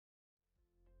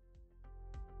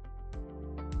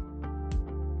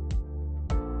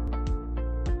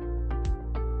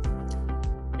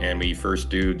and we first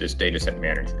do this dataset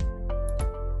manager.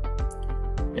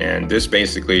 And this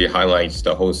basically highlights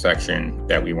the whole section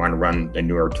that we want to run the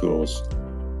newer tools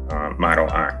model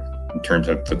on in terms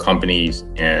of the companies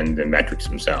and the metrics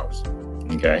themselves.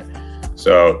 Okay,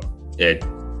 so it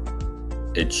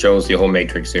shows the whole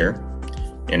matrix here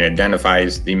and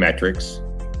identifies the metrics,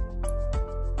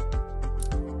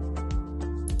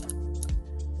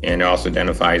 and it also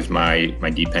identifies my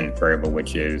dependent variable,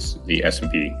 which is the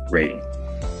S&P rating.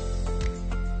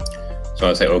 So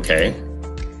I'll say okay.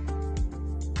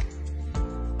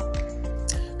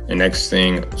 The next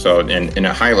thing, so and it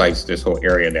highlights this whole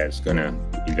area that it's going to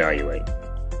evaluate,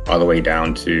 all the way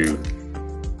down to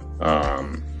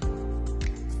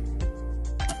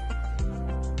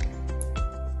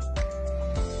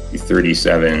the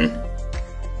 37.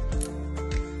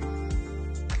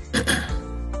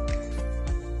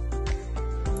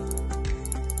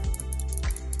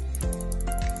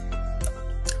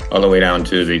 All the way down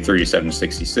to the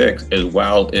 3766, as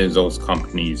well as those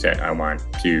companies that I want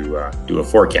to do a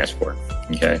forecast for,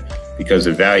 okay? Because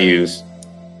the values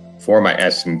for my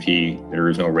S&P, there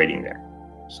is no rating there.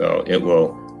 So it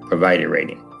will provide a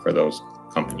rating for those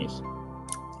companies.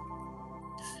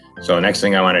 So the next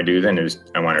thing I want to do then is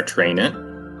I want to train it.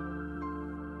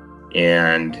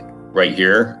 And right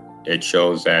here, it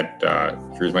shows that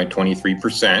here's my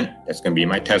 23%. That's going to be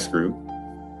my test group.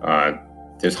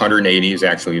 This 180 is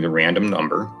actually the random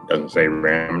number. It doesn't say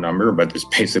random number, but this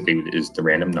basically is the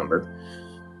random number.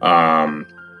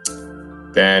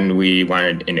 Then we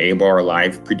want to enable our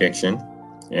live prediction.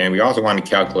 And we also want to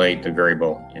calculate the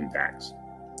variable impacts.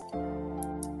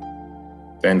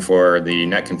 Then for the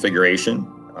net configuration,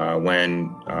 when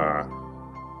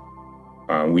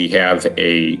we have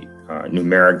a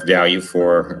numeric value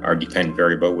for our dependent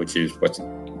variable, which is what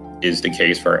is the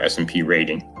case for our S&P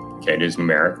rating. Okay, it is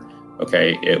numeric.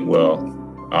 Okay, it will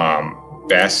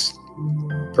best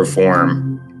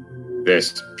perform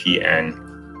this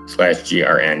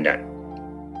PN/GRN net.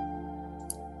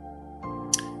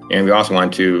 And we also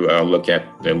want to look at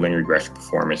the linear regression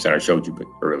performance that I showed you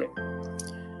earlier.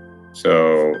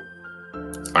 So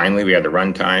finally, we have the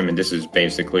runtime, and this is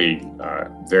basically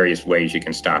various ways you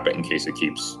can stop it in case it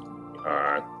keeps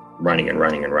running and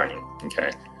running and running, okay?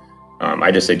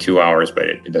 I just say 2 hours, but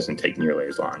it doesn't take nearly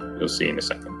as long. You'll see in a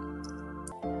second.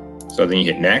 So then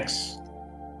you hit next,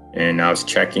 and now it's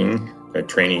checking the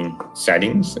training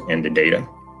settings and the data.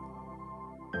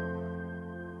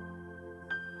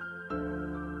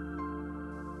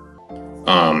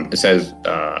 It says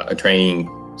a training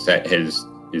set is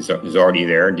already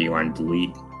there. Do you want to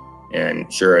delete?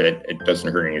 And sure, it doesn't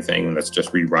hurt anything. Let's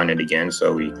just rerun it again.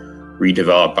 So we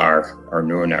redevelop our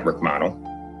neural network model.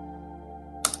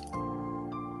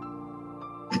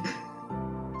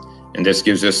 And this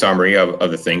gives a summary of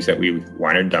the things that we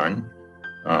wanted done.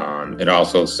 It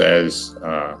also says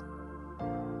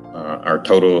our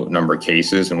total number of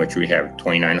cases, in which we have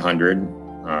 2,900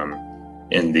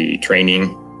 in the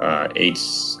training,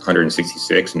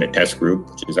 866 in the test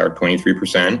group, which is our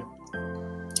 23%.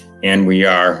 And we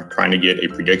are trying to get a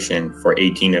prediction for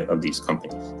 18 of these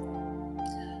companies.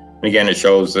 And again, it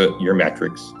shows your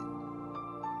metrics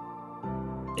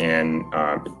and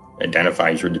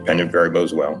identifies your dependent variable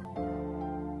as well.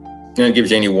 And it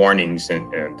gives you any warnings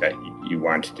that you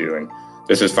want to do. And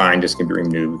this is fine. This can be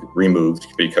removed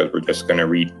because we're just going to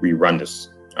rerun this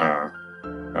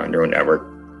neural network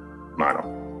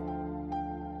model.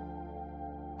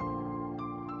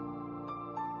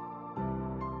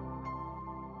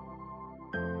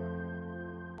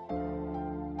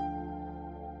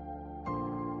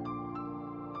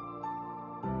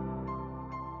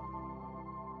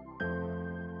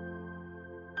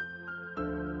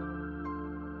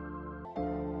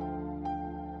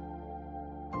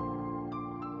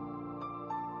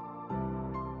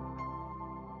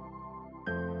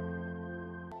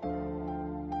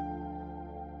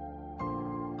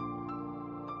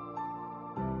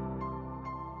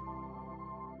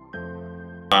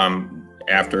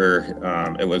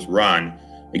 After it was run,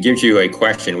 it gives you a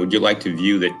question. Would you like to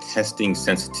view the testing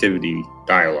sensitivity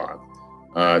dialog?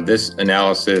 This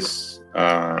analysis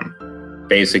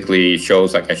basically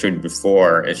shows, like I showed you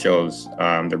before, it shows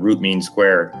the root mean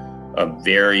square of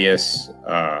various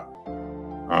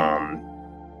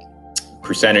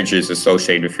percentages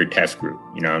associated with your test group.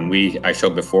 You know, and I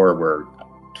showed before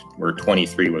where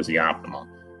 23 was the optimal,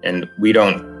 and we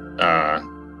don't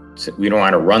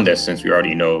want to run this since we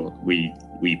already know we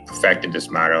perfected this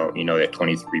model. You know that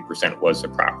 23% was the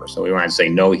proper. So we want to say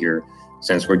no here,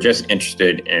 since we're just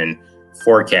interested in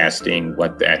forecasting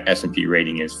what that S&P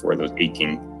rating is for those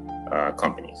 18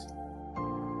 companies.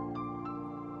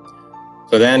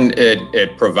 So then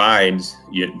it provides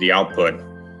the output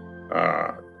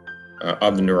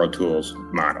of the NeuroTools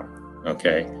model,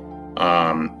 okay?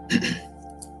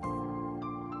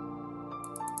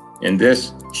 And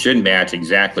this should match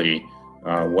exactly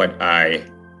what I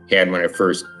had when I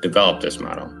first developed this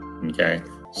model, okay?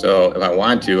 So if I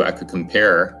want to, I could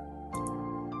compare.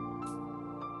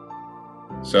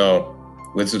 So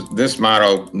with this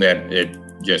model that it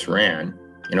just ran,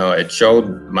 you know, it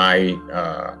showed my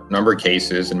number of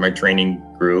cases in my training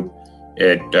group.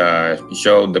 It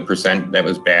showed the percent that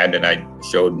was bad that I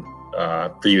showed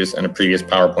on a previous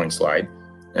PowerPoint slide.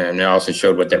 And it also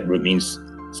showed what that root mean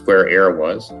square error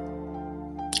was.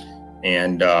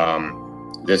 And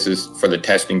this is for the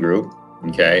testing group,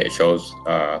 okay? It shows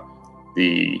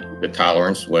the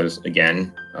tolerance was,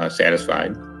 again,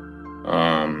 satisfied.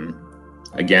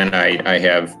 Again, I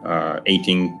have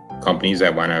 18 companies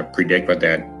that want to predict what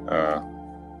that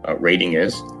rating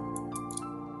is.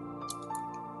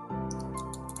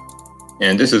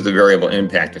 And this is the variable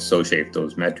impact associated with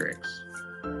those metrics.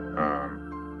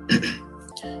 And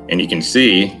you can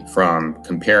see from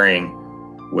comparing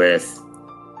with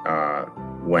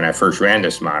when I first ran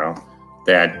this model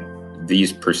that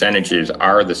these percentages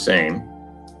are the same,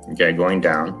 okay, going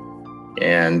down,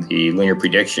 and the linear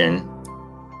prediction,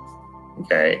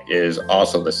 okay, is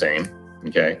also the same,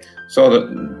 okay.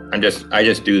 So I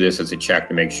just do this as a check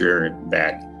to make sure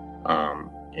that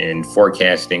in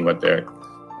forecasting what the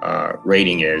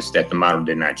rating is, that the model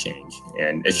did not change,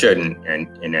 and it shouldn't,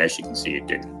 and as you can see, it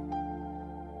didn't.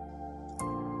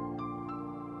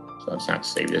 So let's not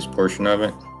save this portion of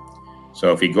it.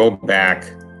 So if we go back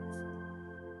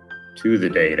to the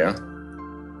data,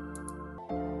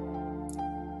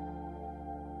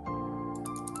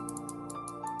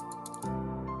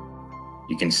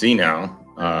 you can see now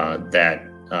that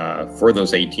for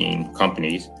those 18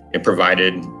 companies, it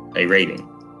provided a rating,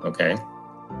 okay?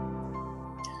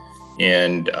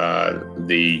 And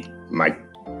my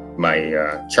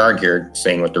chart here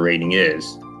saying what the rating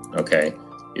is, okay,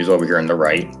 is over here on the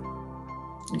right,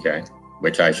 okay,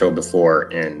 which I showed before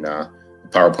in the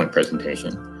PowerPoint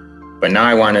presentation. But now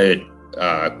I want to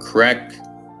correct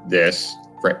this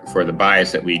for the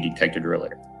bias that we detected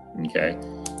earlier, okay?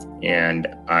 And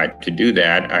to do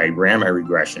that, I ran my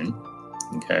regression,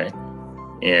 okay?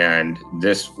 And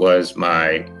this was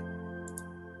a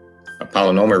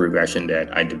polynomial regression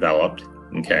that I developed,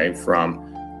 okay, from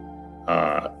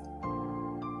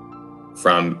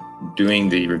doing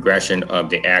the regression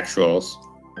of the actuals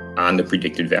on the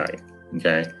predicted value,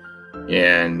 okay?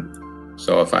 And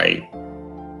so if I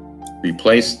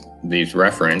replace these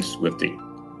reference with the,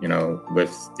 you know,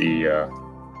 with the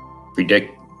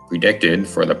predicted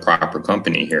for the proper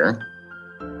company here,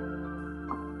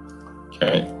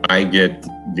 okay, I get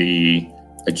the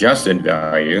adjusted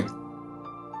value,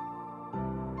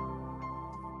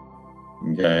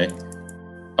 okay,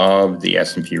 of the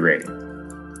S&P rating.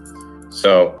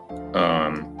 So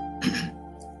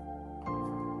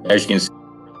as you can see,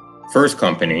 first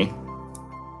company,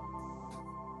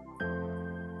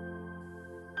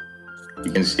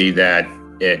 you can see that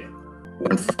it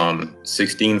went from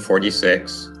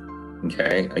 1646.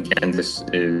 Okay, again, this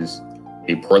is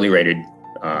a poorly rated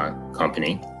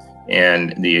company,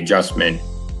 and the adjustment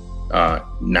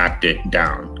knocked it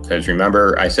down. Because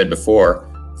remember, I said before,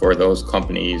 for those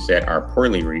companies that are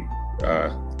poorly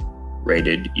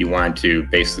rated, you want to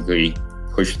basically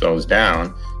push those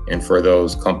down. And for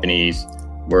those companies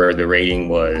where the rating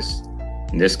was,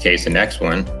 in this case, the next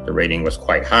one, the rating was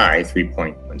quite high,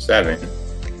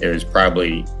 3.17, it was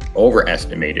probably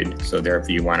overestimated. So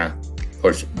therefore, you want to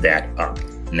push that up.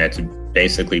 And that's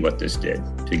basically what this did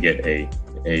to get an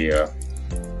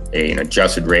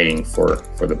adjusted rating for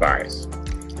the bias.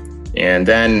 And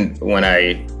then when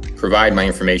I provide my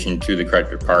information to the credit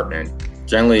department,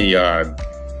 generally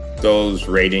those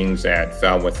ratings that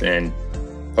fell within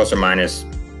plus or minus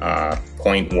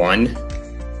 0.1,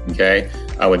 okay,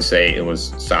 I would say it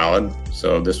was solid.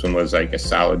 So this one was like a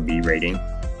solid B rating.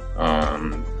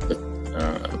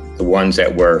 The ones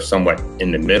that were somewhat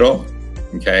in the middle,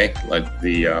 okay, like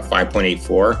the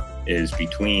 5.84 is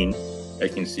between, as you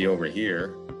can see over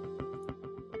here,